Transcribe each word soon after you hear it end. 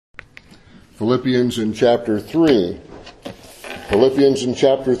Philippians in chapter 3. Philippians in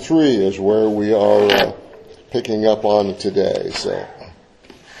chapter 3 is where we are picking up on today. So,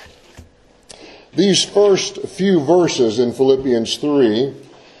 these first few verses in Philippians 3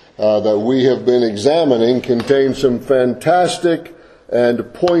 that we have been examining contain some fantastic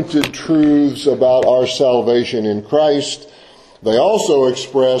and pointed truths about our salvation in Christ. They also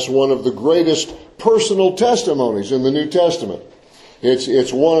express one of the greatest personal testimonies in the New Testament.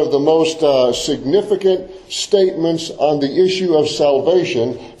 It's one of the most significant statements on the issue of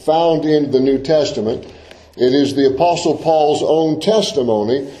salvation found in the New Testament. It is the Apostle Paul's own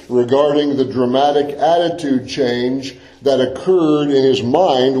testimony regarding the dramatic attitude change that occurred in his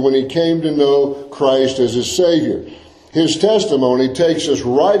mind when he came to know Christ as his Savior. His testimony takes us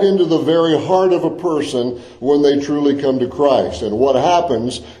right into the very heart of a person when they truly come to Christ, and what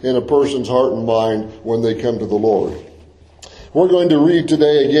happens in a person's heart and mind when they come to the Lord. We're going to read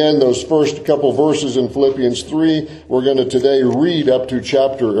today again those first couple verses in Philippians 3. We're going to today read up to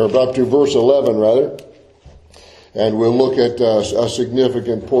verse 11 rather. And we'll look at a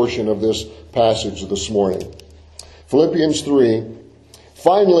significant portion of this passage this morning. Philippians 3.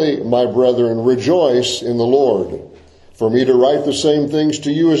 Finally, my brethren, rejoice in the Lord. For me to write the same things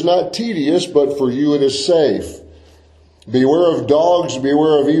to you is not tedious, but for you it is safe. Beware of dogs,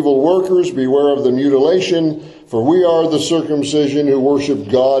 beware of evil workers, beware of the mutilation, for we are the circumcision who worship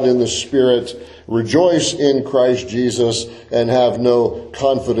God in the Spirit, rejoice in Christ Jesus, and have no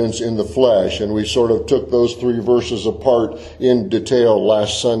confidence in the flesh. And we sort of took those three verses apart in detail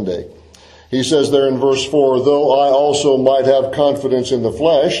last Sunday. He says there in verse 4, though I also might have confidence in the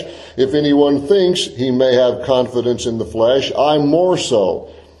flesh, if anyone thinks he may have confidence in the flesh, I more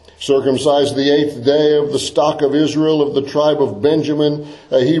so. Circumcised the 8th day of the stock of Israel, of the tribe of Benjamin,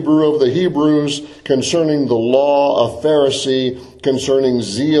 a Hebrew of the Hebrews, concerning the law, a Pharisee, concerning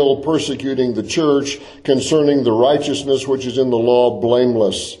zeal, persecuting the church, concerning the righteousness which is in the law,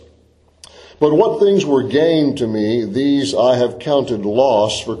 blameless. But what things were gained to me, these I have counted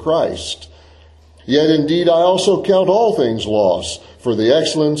loss for Christ. Yet indeed I also count all things loss, for the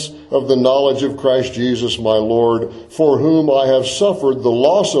excellence of the knowledge of Christ Jesus my Lord, for whom I have suffered the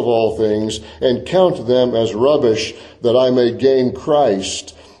loss of all things, and count them as rubbish, that I may gain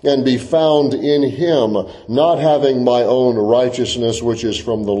Christ, and be found in him, not having my own righteousness which is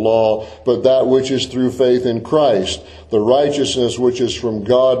from the law, but that which is through faith in Christ, the righteousness which is from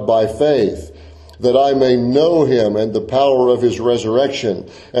God by faith, that I may know him and the power of his resurrection,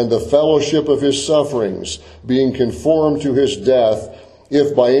 and the fellowship of his sufferings, being conformed to his death,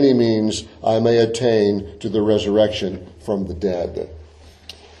 if by any means I may attain to the resurrection from the dead.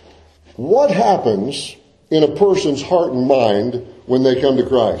 What happens in a person's heart and mind when they come to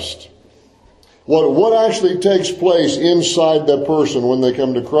Christ? What actually takes place inside that person when they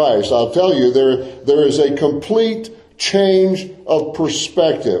come to Christ? I'll tell you, there is a complete change of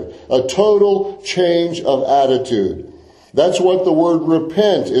perspective, a total change of attitude. That's what the word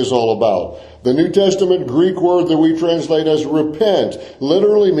repent is all about. The New Testament Greek word that we translate as repent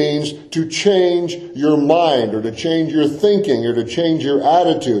literally means to change your mind, or to change your thinking, or to change your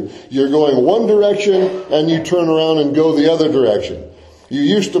attitude. You're going one direction and you turn around and go the other direction. You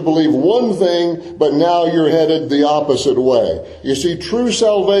used to believe one thing, but now you're headed the opposite way. You see, true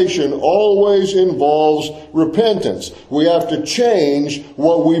salvation always involves repentance. We have to change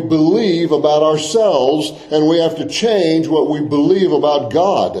what we believe about ourselves, and we have to change what we believe about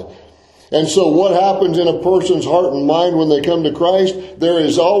God. And so what happens in a person's heart and mind when they come to Christ? There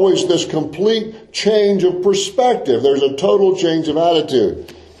is always this complete change of perspective. There's a total change of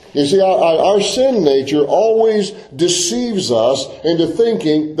attitude. You see, our sin nature always deceives us into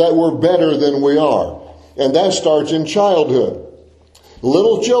thinking that we're better than we are. And that starts in childhood.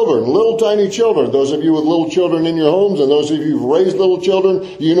 Little children, little tiny children, those of you with little children in your homes and those of you who've raised little children,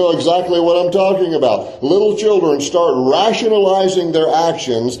 you know exactly what I'm talking about. Little children start rationalizing their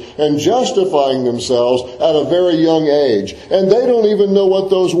actions and justifying themselves at a very young age. And they don't even know what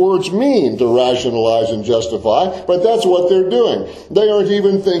those words mean, to rationalize and justify, but that's what they're doing. They aren't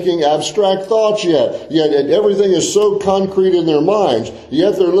even thinking abstract thoughts yet. Yet everything is so concrete in their minds,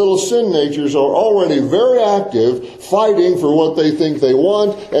 yet their little sin natures are already very active, fighting for what they think they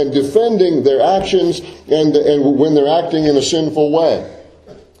want and defending their actions and when they're acting in a sinful way.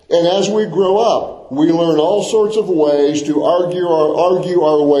 And as we grow up, we learn all sorts of ways to argue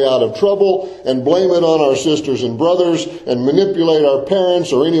our way out of trouble and blame it on our sisters and brothers and manipulate our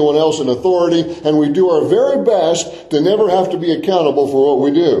parents or anyone else in authority, and we do our very best to never have to be accountable for what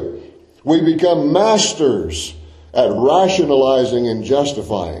we do. We become masters at rationalizing and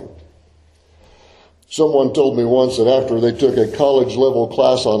justifying. Someone told me once that after they took a college-level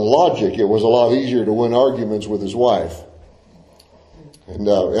class on logic, it was a lot easier to win arguments with his wife. And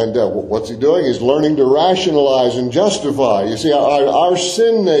what's he doing? He's learning to rationalize and justify. You see, our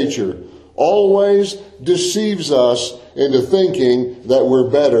sin nature always deceives us into thinking that we're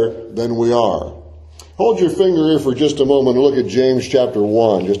better than we are. Hold your finger here for just a moment and look at James chapter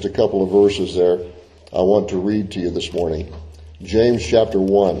 1, just a couple of verses there I want to read to you this morning. James chapter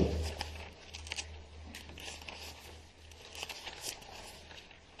 1.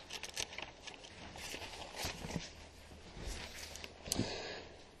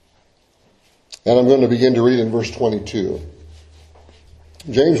 And I'm going to begin to read in verse 22.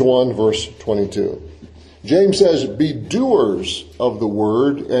 James 1, verse 22. James says, "Be doers of the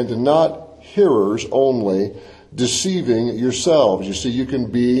word and not hearers only, deceiving yourselves." You see, you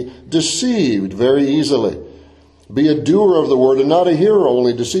can be deceived very easily. Be a doer of the word and not a hearer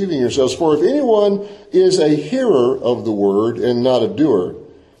only, deceiving yourselves. For if anyone is a hearer of the word and not a doer,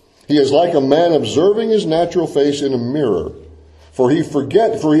 he is like a man observing his natural face in a mirror. For he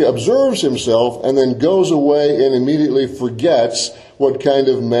observes himself and then goes away and immediately forgets what kind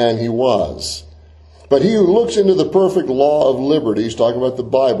of man he was. But he who looks into the perfect law of liberty," he's talking about the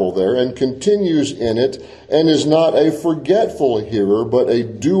Bible there, "and continues in it, and is not a forgetful hearer, but a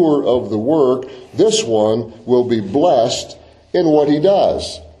doer of the work, this one will be blessed in what he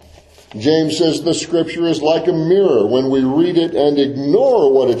does." James says the scripture is like a mirror. When we read it and ignore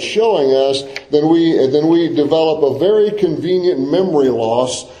what it's showing us, then we develop a very convenient memory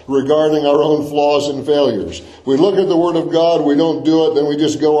loss regarding our own flaws and failures. We look at the Word of God, we don't do it, then we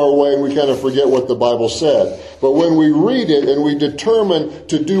just go our way and we kind of forget what the Bible said. But when we read it and we determine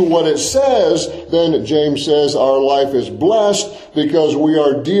to do what it says, then James says our life is blessed because we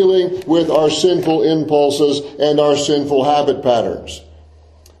are dealing with our sinful impulses and our sinful habit patterns.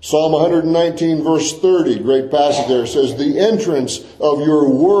 Psalm 119 verse 30, great passage there, says, "The entrance of your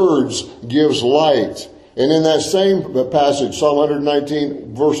words gives light." And in that same passage, Psalm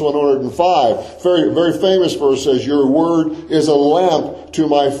 119 verse 105, very, very famous verse, says, "Your word is a lamp to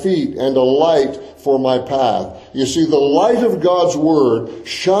my feet and a light for my path." You see, the light of God's word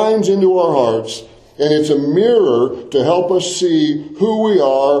shines into our hearts, and it's a mirror to help us see who we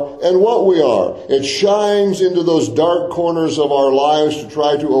are and what we are. It shines into those dark corners of our lives to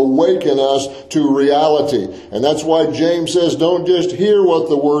try to awaken us to reality. And that's why James says, don't just hear what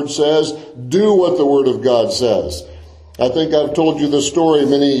the Word says, do what the Word of God says. I think I've told you this story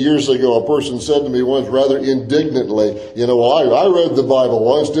many years ago. A person said to me once rather indignantly, I read the Bible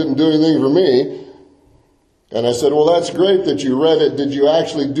once, didn't do anything for me. And I said, well, that's great that you read it. Did you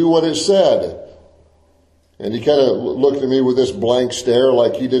actually do what it said? And he kind of looked at me with this blank stare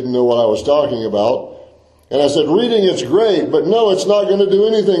like he didn't know what I was talking about. And I said, reading it's great, but no, it's not going to do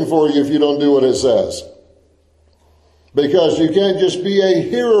anything for you if you don't do what it says. Because you can't just be a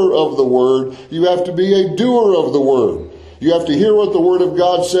hearer of the word, you have to be a doer of the word. You have to hear what the Word of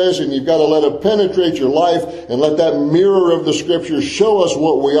God says, and you've got to let it penetrate your life and let that mirror of the Scriptures show us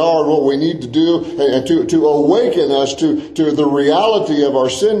what we are and what we need to do, and to awaken us to the reality of our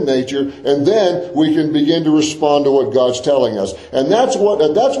sin nature, and then we can begin to respond to what God's telling us. And that's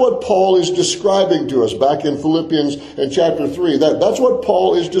what Paul is describing to us back in Philippians in chapter 3. That's what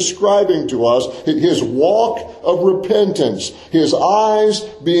Paul is describing to us, his walk of repentance, his eyes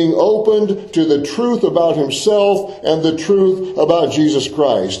being opened to the truth about himself and the truth about Jesus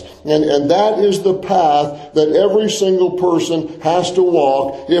Christ. And that is the path that every single person has to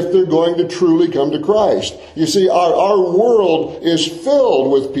walk if they're going to truly come to Christ. You see, our world is filled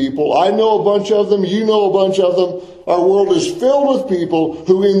with people. I know a bunch of them. You know a bunch of them. Our world is filled with people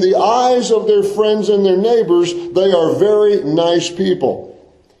who, in the eyes of their friends and their neighbors, they are very nice people.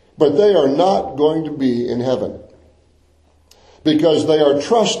 But they are not going to be in heaven. Because they are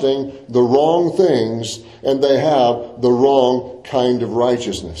trusting the wrong things and they have the wrong kind of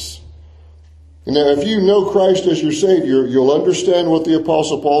righteousness. Now, if you know Christ as your Savior, you'll understand what the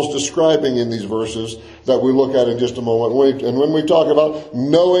Apostle Paul's describing in these verses that we look at in just a moment. And when we talk about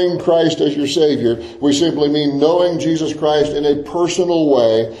knowing Christ as your Savior, we simply mean knowing Jesus Christ in a personal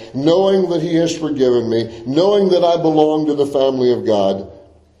way, knowing that He has forgiven me, knowing that I belong to the family of God.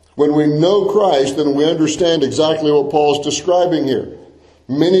 When we know Christ, then we understand exactly what Paul's describing here.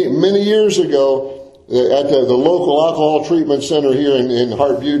 Many years ago, at the local alcohol treatment center here in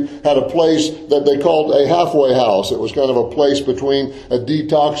Hart Butte, had a place that they called a halfway house. It was kind of a place between a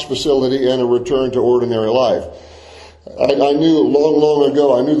detox facility and a return to ordinary life. I knew long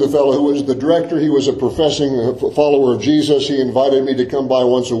ago, I knew the fellow who was the director. He was a professing follower of Jesus. He invited me to come by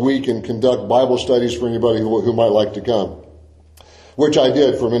once a week and conduct Bible studies for anybody who might like to come, which I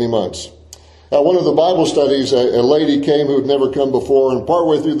did for many months. At one of the Bible studies, a lady came who had never come before, and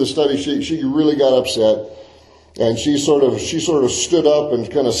partway through the study, she really got upset. And she sort of stood up and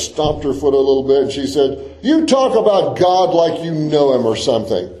kind of stomped her foot a little bit, and she said, "You talk about God like you know him or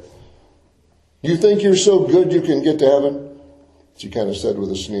something. You think you're so good you can get to heaven?" She kind of said with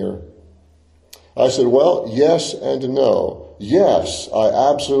a sneer. I said, "Well, yes and no. Yes,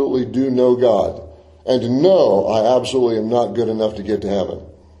 I absolutely do know God. And no, I absolutely am not good enough to get to heaven."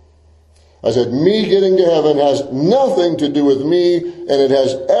 I said, me getting to heaven has nothing to do with me, and it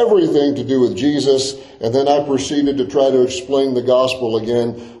has everything to do with Jesus. And then I proceeded to try to explain the gospel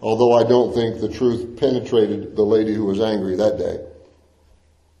again, although I don't think the truth penetrated the lady who was angry that day.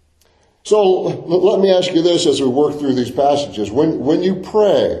 So let me ask you this as we work through these passages. When you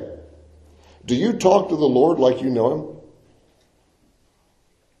pray, do you talk to the Lord like you know him?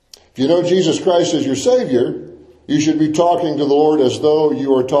 If you know Jesus Christ as your Savior, you should be talking to the Lord as though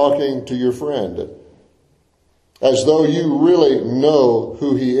you are talking to your friend, as though you really know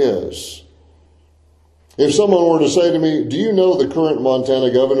who he is. If someone were to say to me, "Do you know the current Montana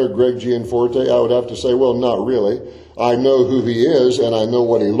governor, Greg Gianforte?" I would have to say, well, not really. I know who he is, and I know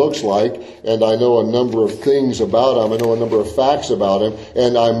what he looks like, and I know a number of things about him. I know a number of facts about him,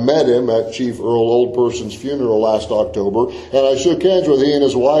 and I met him at Chief Earl Oldperson's funeral last October, and I shook hands with he and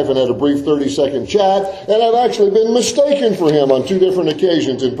his wife and had a brief 30-second chat, and I've actually been mistaken for him on 2 different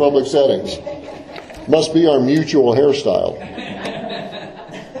occasions in public settings. Must be our mutual hairstyle.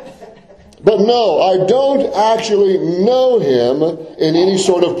 But no, I don't actually know him in any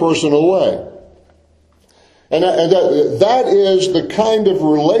sort of personal way. And that is the kind of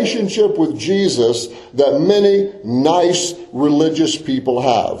relationship with Jesus that many nice religious people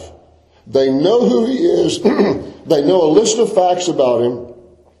have. They know who he is. They know a list of facts about him.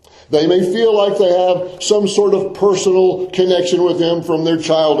 They may feel like they have some sort of personal connection with him from their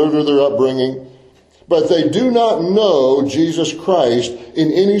childhood or their upbringing. But they do not know Jesus Christ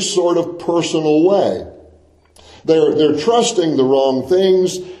in any sort of personal way. They're trusting the wrong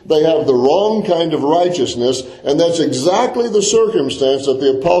things. They have the wrong kind of righteousness. And that's exactly the circumstance that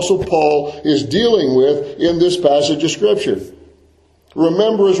the Apostle Paul is dealing with in this passage of Scripture.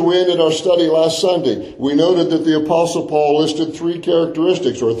 Remember, as we ended our study last Sunday, we noted that the Apostle Paul listed 3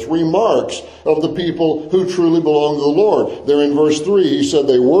 characteristics or 3 marks of the people who truly belong to the Lord. There in verse 3, he said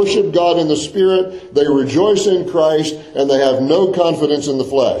they worship God in the Spirit, they rejoice in Christ, and they have no confidence in the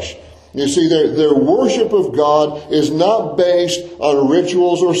flesh. You see, their worship of God is not based on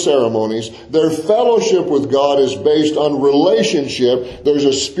rituals or ceremonies. Their fellowship with God is based on relationship. There's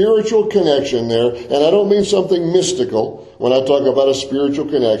a spiritual connection there. And I don't mean something mystical when I talk about a spiritual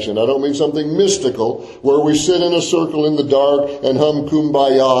connection. I don't mean something mystical where we sit in a circle in the dark and hum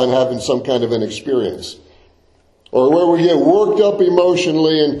Kumbaya and having some kind of an experience. Or where we get worked up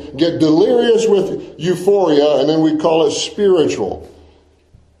emotionally and get delirious with euphoria, and then we call it spiritual.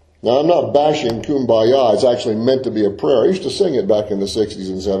 Now, I'm not bashing Kumbaya. It's actually meant to be a prayer. I used to sing it back in the 60s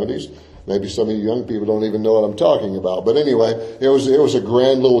and 70s. Maybe some of you young people don't even know what I'm talking about. But anyway, it was a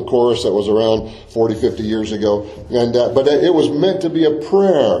grand little chorus that was around 40, 50 years ago. But it was meant to be a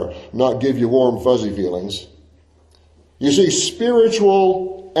prayer, not give you warm, fuzzy feelings. You see,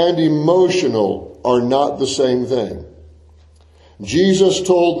 spiritual and emotional are not the same thing. Jesus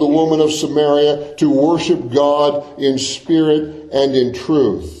told the woman of Samaria to worship God in spirit and in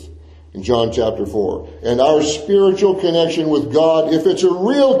truth. In John chapter 4. And our spiritual connection with God, if it's a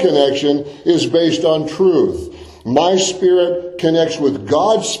real connection, is based on truth. My spirit connects with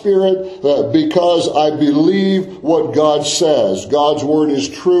God's spirit because I believe what God says. God's word is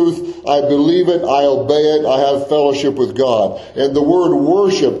truth. I believe it. I obey it. I have fellowship with God. And the word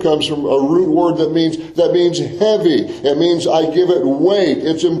worship comes from a root word that means heavy. It means I give it weight.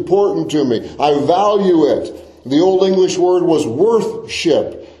 It's important to me. I value it. The Old English word was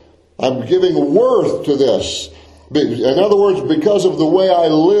worthship. I'm giving worth to this. In other words, because of the way I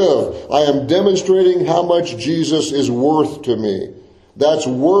live, I am demonstrating how much Jesus is worth to me. That's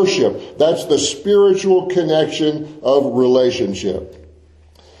worship. That's the spiritual connection of relationship.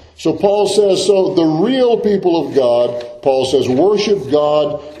 So Paul says, so the real people of God, Paul says, worship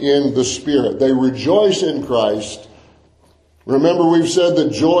God in the Spirit. They rejoice in Christ. Remember, we've said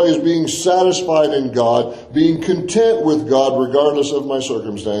that joy is being satisfied in God, being content with God regardless of my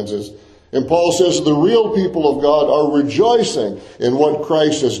circumstances. And Paul says the real people of God are rejoicing in what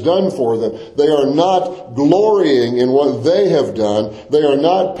Christ has done for them. They are not glorying in what they have done. They are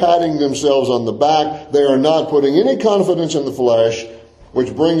not patting themselves on the back. They are not putting any confidence in the flesh.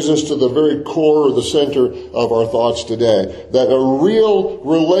 Which brings us to the very core or the center of our thoughts today. That a real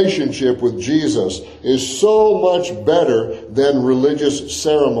relationship with Jesus is so much better than religious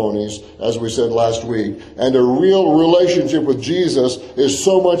ceremonies, as we said last week. And a real relationship with Jesus is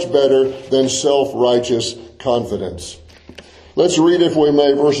so much better than self-righteous confidence. Let's read, if we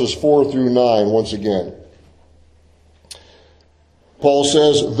may, verses 4 through 9 once again. Paul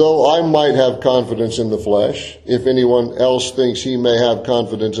says, though I might have confidence in the flesh, if anyone else thinks he may have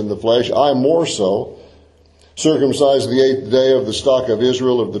confidence in the flesh, I more so. Circumcised the 8th day of the stock of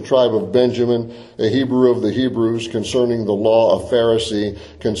Israel, of the tribe of Benjamin, a Hebrew of the Hebrews, concerning the law, a Pharisee,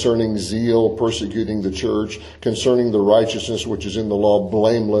 concerning zeal, persecuting the church, concerning the righteousness which is in the law,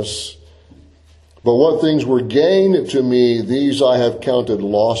 blameless. But what things were gain to me, these I have counted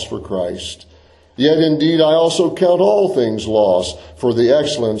loss for Christ. Yet indeed I also count all things loss for the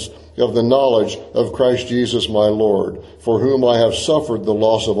excellence of the knowledge of Christ Jesus my Lord, for whom I have suffered the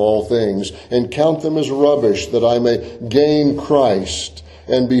loss of all things, and count them as rubbish, that I may gain Christ,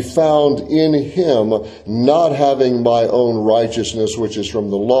 and be found in him, not having my own righteousness which is from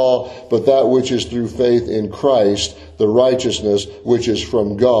the law, but that which is through faith in Christ, the righteousness which is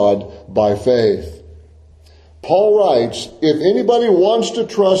from God by faith. Paul writes, if anybody wants to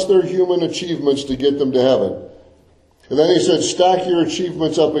trust their human achievements to get them to heaven, and then he said, stack your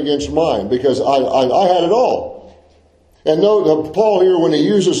achievements up against mine, because I had it all. And note, Paul here, when he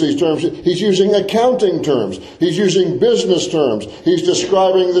uses these terms, he's using accounting terms. He's using business terms. He's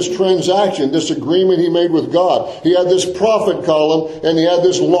describing this transaction, this agreement he made with God. He had this profit column, and he had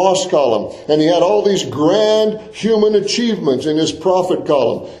this loss column. And he had all these grand human achievements in his profit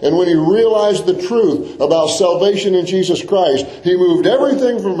column. And when he realized the truth about salvation in Jesus Christ, he moved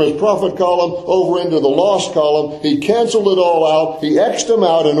everything from his profit column over into the loss column. He canceled it all out. He X'd them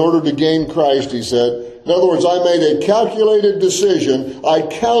out in order to gain Christ, he said. In other words, I made a calculated decision. I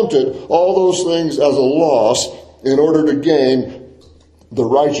counted all those things as a loss in order to gain the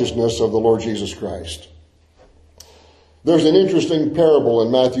righteousness of the Lord Jesus Christ. There's an interesting parable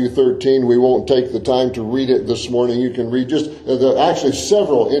in Matthew 13. We won't take the time to read it this morning. You can read actually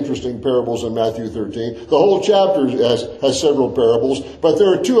several interesting parables in Matthew 13. The whole chapter has several parables, but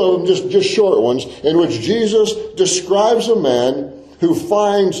there are two of them, just short ones, in which Jesus describes a man who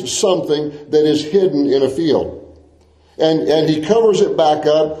finds something that is hidden in a field. And he covers it back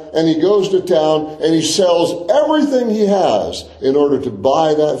up, and he goes to town, and he sells everything he has in order to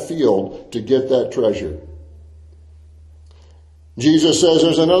buy that field to get that treasure. Jesus says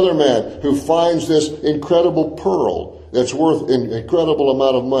there's another man who finds this incredible pearl that's worth an incredible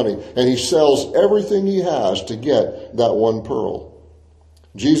amount of money, and he sells everything he has to get that one pearl.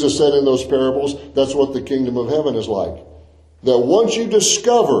 Jesus said in those parables, that's what the kingdom of heaven is like. That once you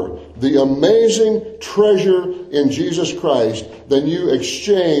discover the amazing treasure in Jesus Christ, then you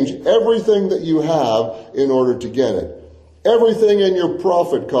exchange everything that you have in order to get it. Everything in your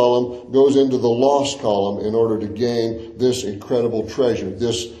profit column goes into the loss column in order to gain this incredible treasure,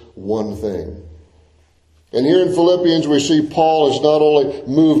 this one thing. And here in Philippians, we see Paul has not only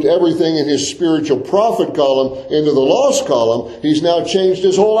moved everything in his spiritual profit column into the loss column, he's now changed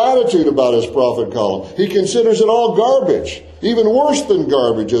his whole attitude about his profit column. He considers it all garbage, even worse than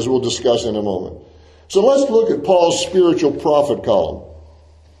garbage, as we'll discuss in a moment. So let's look at Paul's spiritual profit column.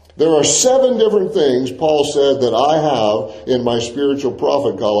 There are 7 different things Paul said that I have in my spiritual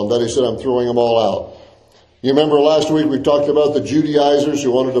profit column that he said I'm throwing them all out. You remember last week we talked about the Judaizers who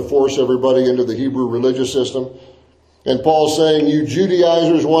wanted to force everybody into the Hebrew religious system. And Paul's saying, you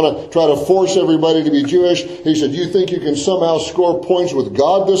Judaizers want to try to force everybody to be Jewish. He said, you think you can somehow score points with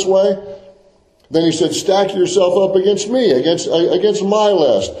God this way? Then he said, stack yourself up against me, against my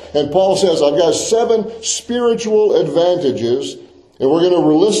list. And Paul says, I've got 7 spiritual advantages, and we're going to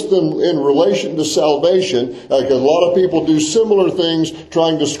list them in relation to salvation, because a lot of people do similar things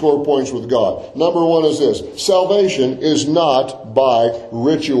trying to score points with God. Number 1 is this: salvation is not by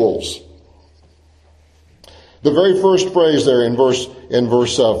rituals. The very first phrase there in verse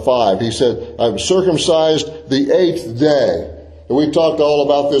 5, he said, I'm circumcised the 8th day. And we talked all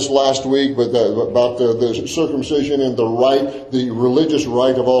about this last week, but about the circumcision and the religious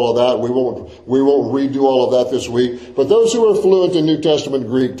rite of all of that. We won't redo all of that this week. But those who are fluent in New Testament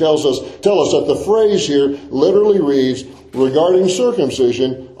Greek tell us that the phrase here literally reads, regarding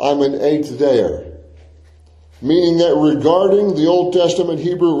circumcision, I'm an 8th dayer. Meaning that regarding the Old Testament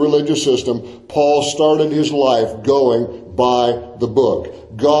Hebrew religious system, Paul started his life going by the book.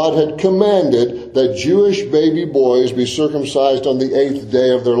 God had commanded that Jewish baby boys be circumcised on the 8th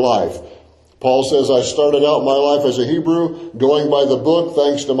day of their life. Paul says, I started out my life as a Hebrew, going by the book,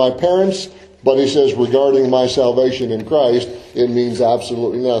 thanks to my parents, But he says, regarding my salvation in Christ, it means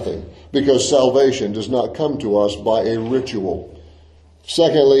absolutely nothing. Because salvation does not come to us by a ritual.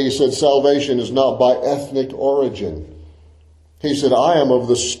 Secondly, he said, salvation is not by ethnic origin. He said, I am of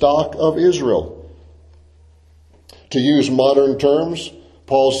the stock of Israel. To use modern terms,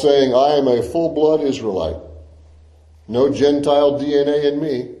 Paul's saying, I am a full-blood Israelite. No Gentile DNA in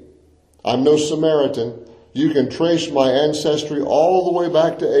me. I'm no Samaritan. You can trace my ancestry all the way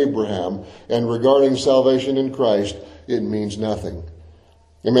back to Abraham. And regarding salvation in Christ, it means nothing.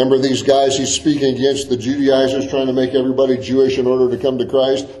 Remember these guys he's speaking against, the Judaizers trying to make everybody Jewish in order to come to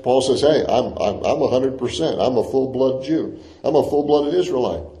Christ? Paul says, hey, I'm 100%. I'm a full-blood Jew. I'm a full-blooded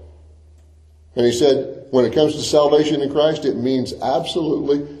Israelite. And he said, when it comes to salvation in Christ, it means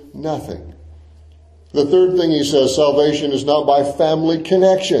absolutely nothing. The third thing he says, salvation is not by family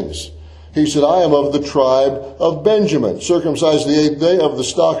connections. He said, I am of the tribe of Benjamin, circumcised the 8th day, of the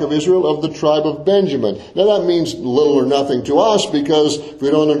stock of Israel, of the tribe of Benjamin. Now that means little or nothing to us, because if we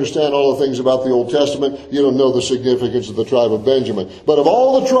don't understand all the things about the Old Testament, you don't know the significance of the tribe of Benjamin. But of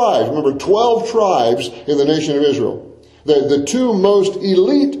all the tribes, remember 12 tribes in the nation of Israel, the two most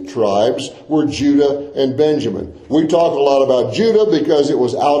elite tribes were Judah and Benjamin. We talk a lot about Judah because it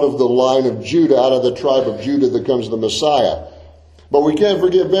was out of the line of Judah, out of the tribe of Judah that comes the Messiah. But we can't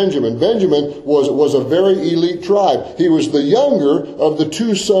forget Benjamin. Benjamin was a very elite tribe. He was the younger of the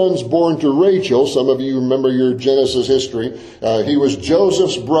two sons born to Rachel. Some of you remember your Genesis history. He was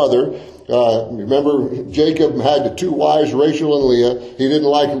Joseph's brother. Remember, Jacob had two wives, Rachel and Leah. He didn't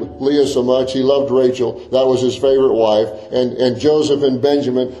like Leah so much. He loved Rachel. That was his favorite wife. And Joseph and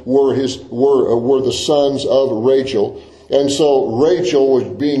Benjamin were the sons of Rachel. And so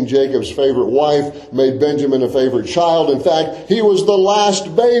Rachel, being Jacob's favorite wife, made Benjamin a favorite child. In fact, he was the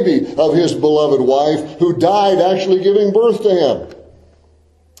last baby of his beloved wife, who died actually giving birth to him.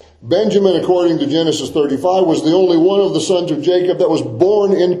 Benjamin, according to Genesis 35, was the only one of the sons of Jacob that was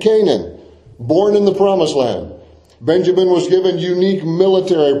born in Canaan, born in the Promised Land. Benjamin was given unique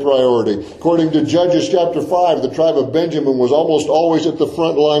military priority. According to Judges chapter 5, the tribe of Benjamin was almost always at the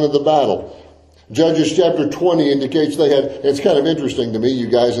front line of the battle. Judges chapter 20 indicates they had, it's kind of interesting to me, you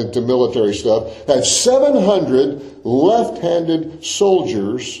guys into military stuff, had 700 left-handed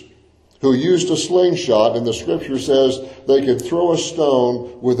soldiers who used a slingshot, and the scripture says they could throw a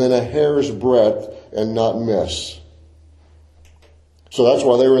stone within a hair's breadth and not miss. So that's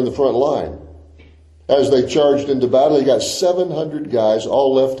why they were in the front line. As they charged into battle, you got 700 guys,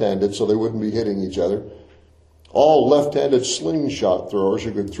 all left-handed, so they wouldn't be hitting each other. All left-handed slingshot throwers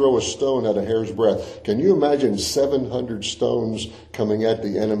who could throw a stone at a hair's breadth. Can you imagine 700 stones coming at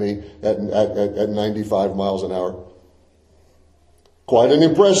the enemy at 95 miles an hour? Quite an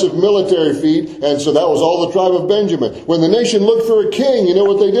impressive military feat, and so that was all the tribe of Benjamin. When the nation looked for a king, you know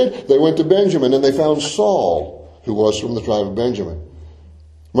what they did? They went to Benjamin, and they found Saul, who was from the tribe of Benjamin.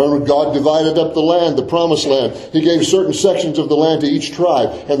 Remember, God divided up the land, the promised land. He gave certain sections of the land to each tribe.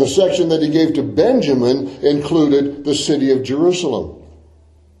 And the section that he gave to Benjamin included the city of Jerusalem.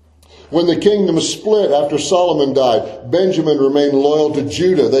 When the kingdom split after Solomon died, Benjamin remained loyal to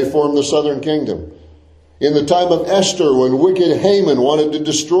Judah. They formed the southern kingdom. In the time of Esther, when wicked Haman wanted to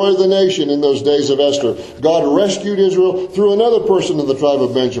destroy the nation in those days of Esther, God rescued Israel through another person of the tribe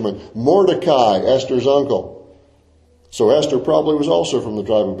of Benjamin, Mordecai, Esther's uncle. So Esther probably was also from the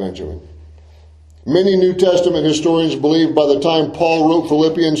tribe of Benjamin. Many New Testament historians believe by the time Paul wrote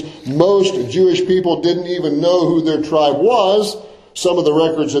Philippians, most Jewish people didn't even know who their tribe was. Some of the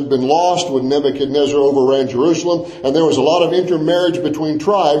records had been lost when Nebuchadnezzar overran Jerusalem, and there was a lot of intermarriage between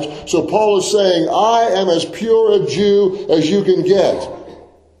tribes. So Paul is saying, I am as pure a Jew as you can get.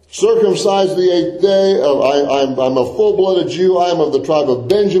 Circumcised the 8th day, I'm a full-blooded Jew, I am of the tribe of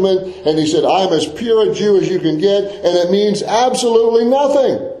Benjamin, and he said, I am as pure a Jew as you can get, and it means absolutely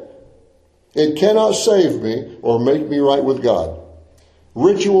nothing. It cannot save me or make me right with God.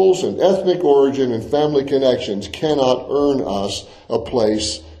 Rituals and ethnic origin and family connections cannot earn us a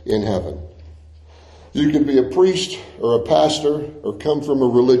place in heaven. You could be a priest or a pastor or come from a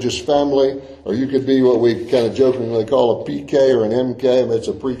religious family, or you could be what we kind of jokingly call a PK or an MK, if it's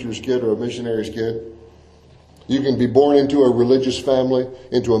a preacher's kid or a missionary's kid. You can be born into a religious family,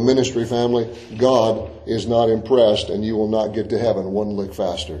 into a ministry family. God is not impressed, and you will not get to heaven one lick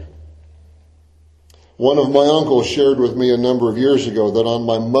faster. One of my uncles shared with me a number of years ago that on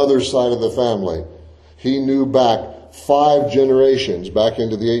my mother's side of the family, he knew back 5 generations, back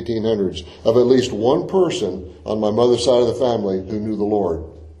into the 1800s, of at least one person on my mother's side of the family who knew the Lord.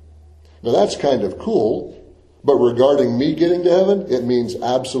 Now that's kind of cool, but regarding me getting to heaven, it means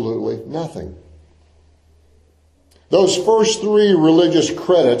absolutely nothing. Those first 3 religious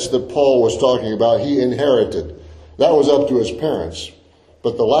credits that Paul was talking about, he inherited. That was up to his parents.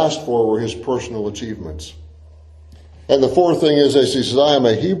 But the last 4 were his personal achievements. And the 4th thing is this, he says, I am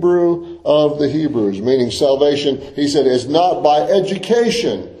a Hebrew of the Hebrews, meaning salvation, he said, is not by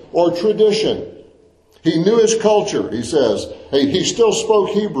education or tradition. He knew his culture, he says. He still spoke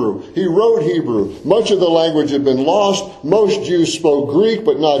Hebrew. He wrote Hebrew. Much of the language had been lost. Most Jews spoke Greek,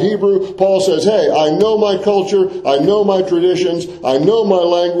 but not Hebrew. Paul says, hey, I know my culture. I know my traditions. I know my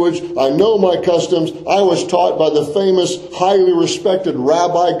language. I know my customs. I was taught by the famous, highly respected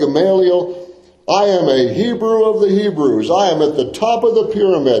Rabbi Gamaliel. I am a Hebrew of the Hebrews. I am at the top of the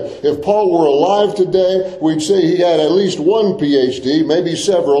pyramid. If Paul were alive today, we'd say he had at least 1 PhD, maybe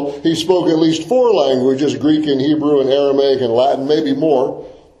several. He spoke at least 4 languages, Greek and Hebrew and Aramaic and Latin, maybe more.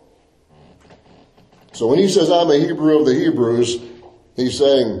 So when he says, I'm a Hebrew of the Hebrews, he's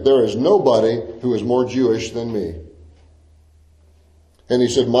saying, there is nobody who is more Jewish than me. And he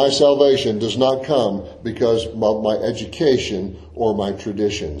said, my salvation does not come because of my education or my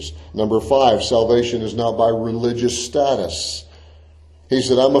traditions. Number 5, salvation is not by religious status. He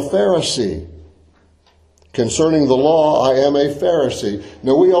said, I'm a Pharisee. Concerning the law, I am a Pharisee.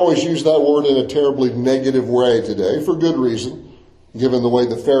 Now, we always use that word in a terribly negative way today, for good reason, given the way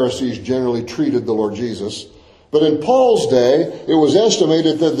the Pharisees generally treated the Lord Jesus. But in Paul's day, it was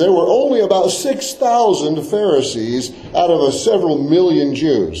estimated that there were only about 6,000 Pharisees out of several million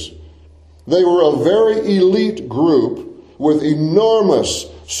Jews. They were a very elite group with enormous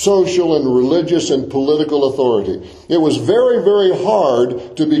social and religious and political authority. It was very, very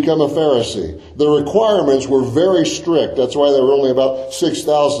hard to become a Pharisee. The requirements were very strict. That's why there were only about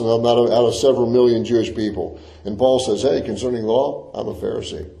 6,000 of them out of several million Jewish people. And Paul says, hey, concerning the law, I'm a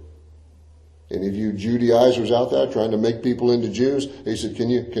Pharisee. Any of you Judaizers out there trying to make people into Jews? He said, can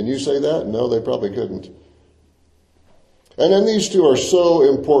you say that? No, they probably couldn't. And then these 2 are so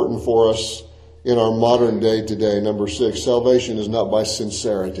important for us in our modern day today. Number 6, salvation is not by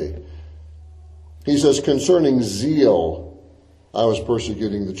sincerity. He says, concerning zeal, I was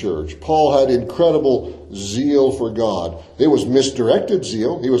persecuting the church. Paul had incredible zeal for God. It was misdirected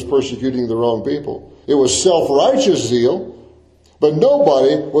zeal. He was persecuting the wrong people. It was self-righteous zeal. But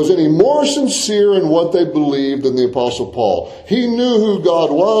nobody was any more sincere in what they believed than the Apostle Paul. He knew who God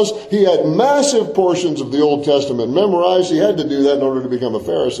was. He had massive portions of the Old Testament memorized. He had to do that in order to become a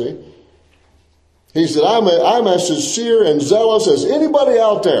Pharisee. He said, I'm as sincere and zealous as anybody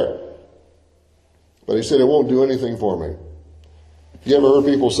out there. But he said, it won't do anything for me. You ever heard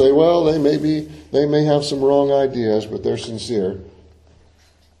people say, well, they may have some wrong ideas, but they're sincere.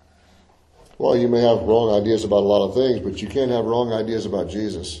 Well, you may have wrong ideas about a lot of things, but you can't have wrong ideas about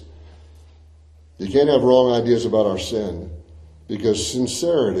Jesus. You can't have wrong ideas about our sin, because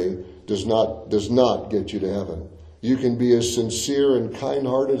sincerity does not get you to heaven. You can be as sincere and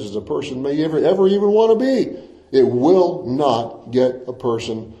kind-hearted as a person may ever even want to be. It will not get a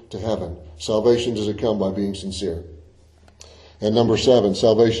person to heaven. Salvation doesn't come by being sincere. And number 7,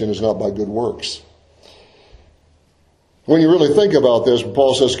 salvation is not by good works. When you really think about this,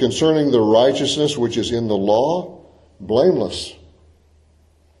 Paul says, concerning the righteousness which is in the law, blameless.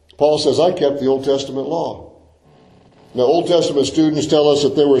 Paul says, I kept the Old Testament law. Now, Old Testament students tell us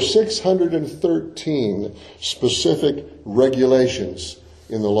that there were 613 specific regulations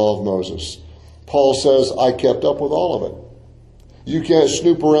in the law of Moses. Paul says, I kept up with all of it. You can't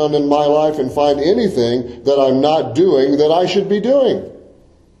snoop around in my life and find anything that I'm not doing that I should be doing.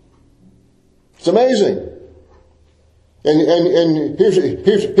 It's amazing. And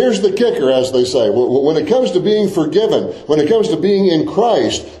here's the kicker, as they say. When it comes to being forgiven, when it comes to being in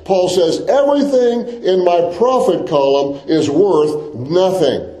Christ, Paul says, everything in my profit column is worth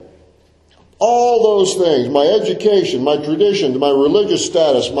nothing. All those things, my education, my traditions, my religious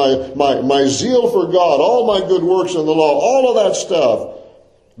status, my zeal for God, all my good works in the law, all of that stuff,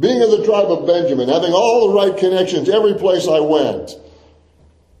 being of the tribe of Benjamin, having all the right connections every place I went,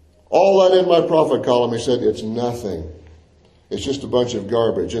 all that in my profit column, he said, it's nothing. It's just a bunch of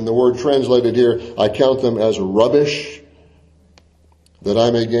garbage. And the word translated here, I count them as rubbish, that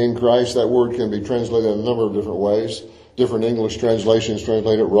I may gain Christ. That word can be translated in a number of different ways. Different English translations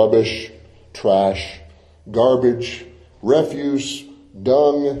translate it rubbish, trash, garbage, refuse,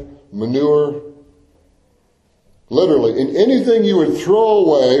 dung, manure. Literally, in anything you would throw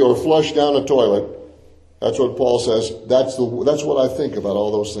away or flush down a toilet, that's what Paul says. That's what I think about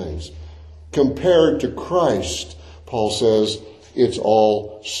all those things. Compared to Christ, Paul says, it's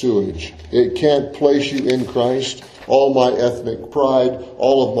all sewage. It can't place you in Christ. all my ethnic pride,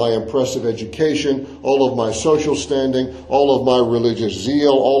 all of my impressive education, all of my social standing, all of my religious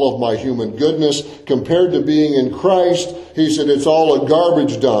zeal, all of my human goodness, compared to being in Christ, he said, it's all a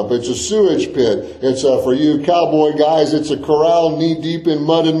garbage dump. It's a sewage pit. It's for you cowboy guys, it's a corral knee deep in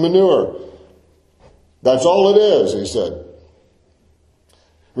mud and manure. That's all it is, he said.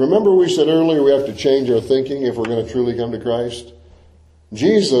 Remember we said earlier we have to change our thinking if we're going to truly come to Christ?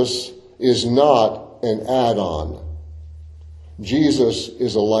 Jesus is not an add-on. Jesus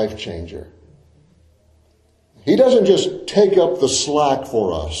is a life changer. He doesn't just take up the slack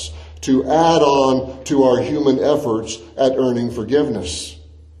for us to add on to our human efforts at earning forgiveness.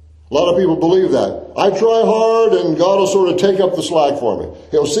 A lot of people believe that. I try hard and God will sort of take up the slack for me.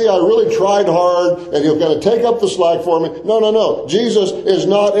 He'll see I really tried hard and he'll kind of take up the slack for me. No. Jesus is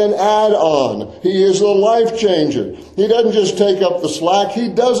not an add-on. He is the life changer. He doesn't just take up the slack. He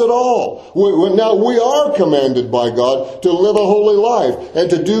does it all. Now we are commanded by God to live a holy life and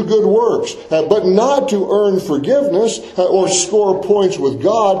to do good works, but not to earn forgiveness or score points with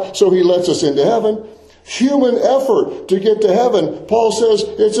God so he lets us into heaven. Human effort to get to heaven, Paul says,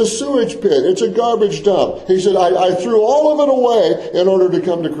 it's a sewage pit. It's a garbage dump. He said, I threw all of it away in order to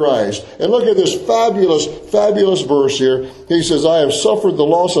come to Christ. And look at this fabulous, fabulous verse here. He says, I have suffered the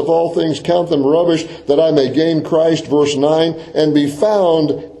loss of all things, count them rubbish, that I may gain Christ, verse 9, and be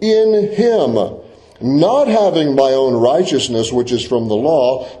found in him, not having my own righteousness, which is from the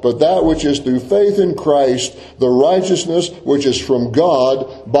law, but that which is through faith in Christ, the righteousness which is from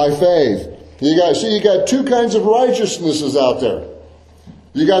God by faith. You got two kinds of righteousnesses out there.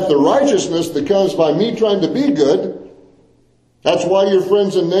 You got the righteousness that comes by me trying to be good. That's why your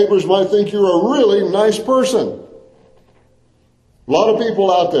friends and neighbors might think you're a really nice person. A lot of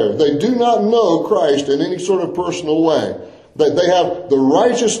people out there, they do not know Christ in any sort of personal way. They have the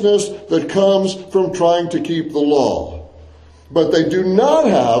righteousness that comes from trying to keep the law. But they do not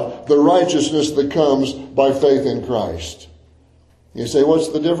have the righteousness that comes by faith in Christ. You say, what's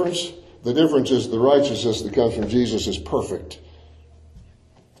the difference? The difference is the righteousness that comes from Jesus is perfect.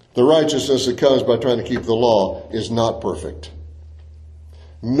 The righteousness that comes by trying to keep the law is not perfect.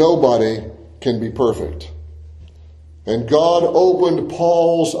 Nobody can be perfect. And God opened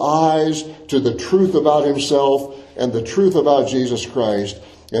Paul's eyes to the truth about himself and the truth about Jesus Christ.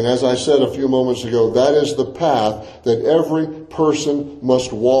 And as I said a few moments ago, that is the path that every person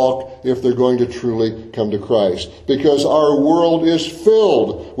must walk if they're going to truly come to Christ. Because our world is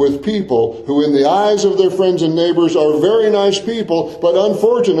filled with people who in the eyes of their friends and neighbors are very nice people, but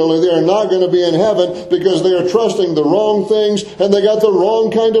unfortunately they are not going to be in heaven because they are trusting the wrong things and they got the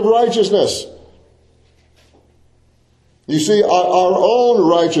wrong kind of righteousness. You see, our own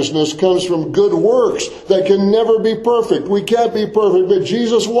righteousness comes from good works that can never be perfect. We can't be perfect, but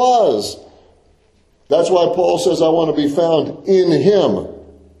Jesus was. That's why Paul says, I want to be found in him.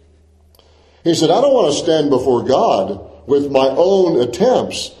 He said, I don't want to stand before God with my own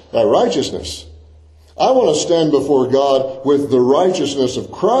attempts at righteousness. I want to stand before God with the righteousness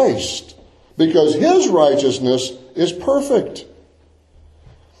of Christ, because his righteousness is perfect.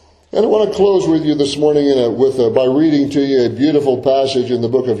 And I want to close with you this morning by reading to you a beautiful passage in the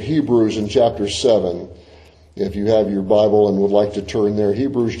book of Hebrews in chapter 7. If you have your Bible and would like to turn there,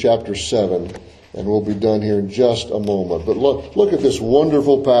 Hebrews chapter 7, and we'll be done here in just a moment. But look at this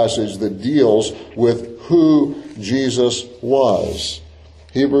wonderful passage that deals with who Jesus was.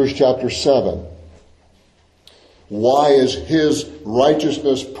 Hebrews chapter 7. Why is his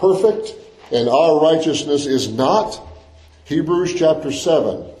righteousness perfect and our righteousness is not? Hebrews chapter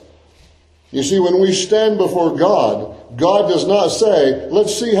 7. You see, when we stand before God, God does not say,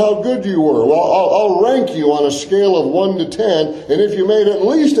 let's see how good you were. Well, I'll rank you on a scale of 1 to 10, and if you made at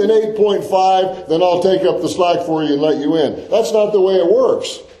least an 8.5, then I'll take up the slack for you and let you in. That's not the way it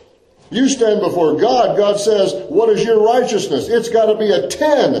works. You stand before God, God says, what is your righteousness? It's got to be a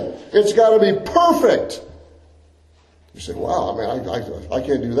 10. It's got to be perfect. You say, wow, I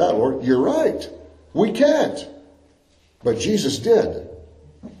can't do that, Lord. You're right. We can't. But Jesus did.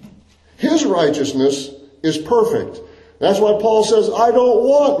 His righteousness is perfect. That's why Paul says, I don't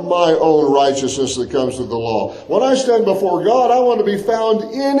want my own righteousness that comes through the law. When I stand before God, I want to be found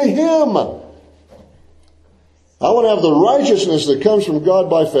in him. I want to have the righteousness that comes from God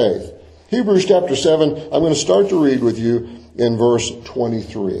by faith. Hebrews chapter 7, I'm going to start to read with you in verse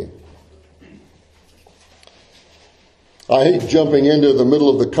 23. I hate jumping into the middle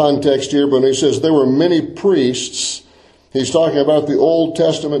of the context here, but he says there were many priests. He's talking about the Old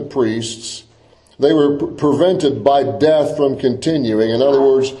Testament priests. They were prevented by death from continuing. In other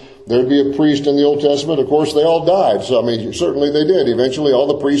words, There'd be a priest in the Old Testament. Of course, they all died. So, certainly they did. Eventually, all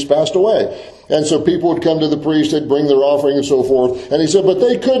the priests passed away. And so people would come to the priest, they'd bring their offering and so forth. And he said, but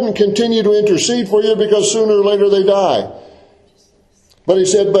they couldn't continue to intercede for you because sooner or later they die. But he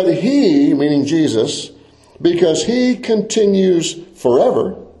said, but he, meaning Jesus, because he continues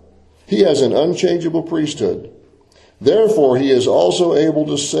forever, he has an unchangeable priesthood. Therefore, he is also able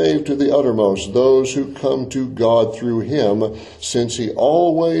to save to the uttermost those who come to God through him, since he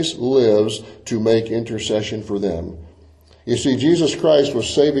always lives to make intercession for them. You see, Jesus Christ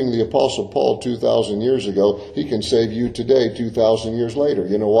was saving the Apostle Paul 2,000 years ago. He can save you today 2,000 years later.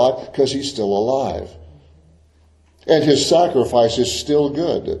 You know why? Because he's still alive. And his sacrifice is still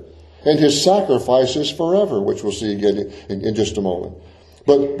good. And his sacrifice is forever, which we'll see again in just a moment.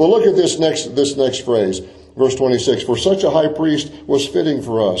 But look at this next phrase. Verse 26, for such a high priest was fitting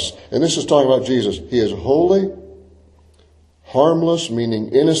for us. And this is talking about Jesus. He is holy, harmless, meaning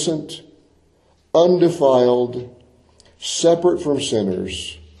innocent, undefiled, separate from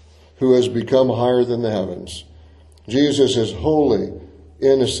sinners, who has become higher than the heavens. Jesus is holy,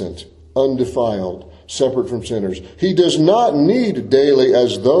 innocent, undefiled, separate from sinners. He does not need daily,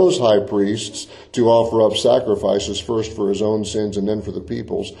 as those high priests, to offer up sacrifices, first for his own sins and then for the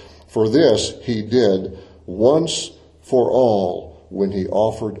people's. For this he did once for all when he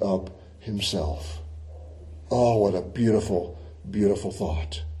offered up himself. Oh, what a beautiful, beautiful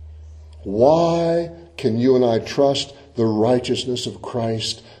thought. Why can you and I trust the righteousness of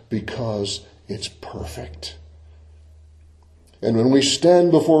Christ? Because it's perfect. And when we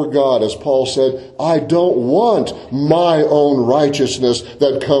stand before God, as Paul said, I don't want my own righteousness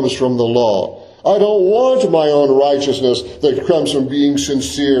that comes from the law. I don't want my own righteousness that comes from being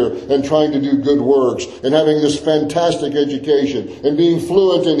sincere and trying to do good works and having this fantastic education and being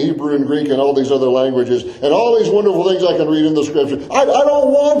fluent in Hebrew and Greek and all these other languages and all these wonderful things I can read in the Scripture. I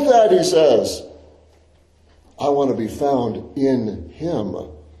don't want that, he says. I want to be found in him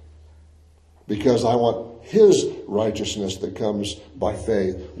because I want his righteousness that comes by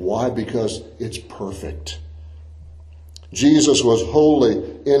faith. Why? Because it's perfect. Jesus was holy,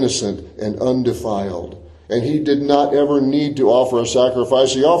 innocent, and undefiled. And he did not ever need to offer a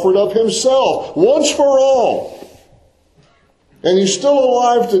sacrifice. He offered up himself once for all. And he's still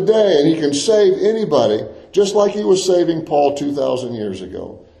alive today, and he can save anybody, just like he was saving Paul 2,000 years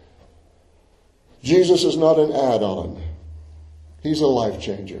ago. Jesus is not an add-on. He's a life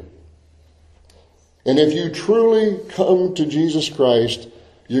changer. And if you truly come to Jesus Christ,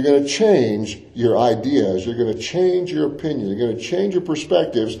 you're going to change your ideas. You're going to change your opinion. You're going to change your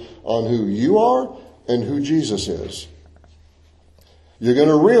perspectives on who you are and who Jesus is. You're going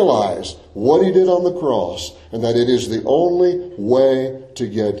to realize what he did on the cross and that it is the only way to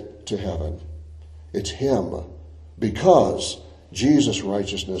get to heaven. It's him, because Jesus'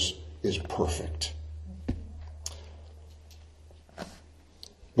 righteousness is perfect.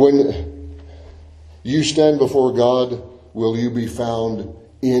 When you stand before God, will you be found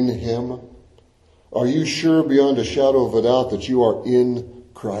in him? Are you sure beyond a shadow of a doubt that you are in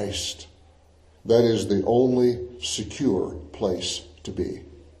Christ? That is the only secure place to be.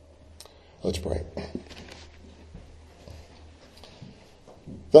 Let's pray.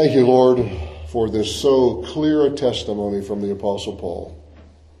 Thank you, Lord, for this so clear a testimony from the Apostle Paul.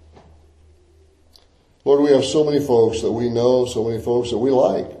 Lord, we have so many folks that we know, so many folks that we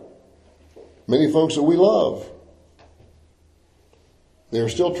like, many folks that we love. They are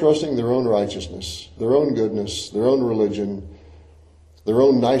still trusting their own righteousness, their own goodness, their own religion, their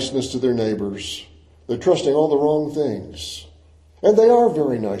own niceness to their neighbors. They're trusting all the wrong things. And they are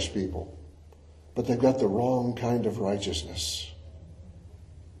very nice people, but they've got the wrong kind of righteousness.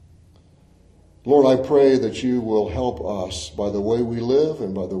 Lord, I pray that you will help us by the way we live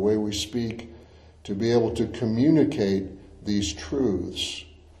and by the way we speak to be able to communicate these truths.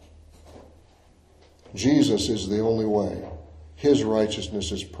 Jesus is the only way. His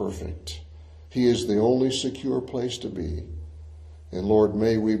righteousness is perfect. He is the only secure place to be. And Lord,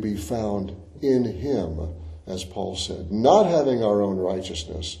 may we be found in him, as Paul said, not having our own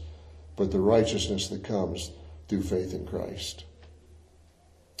righteousness, but the righteousness that comes through faith in Christ.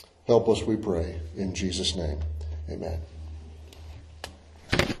 Help us, we pray, in Jesus' name. Amen.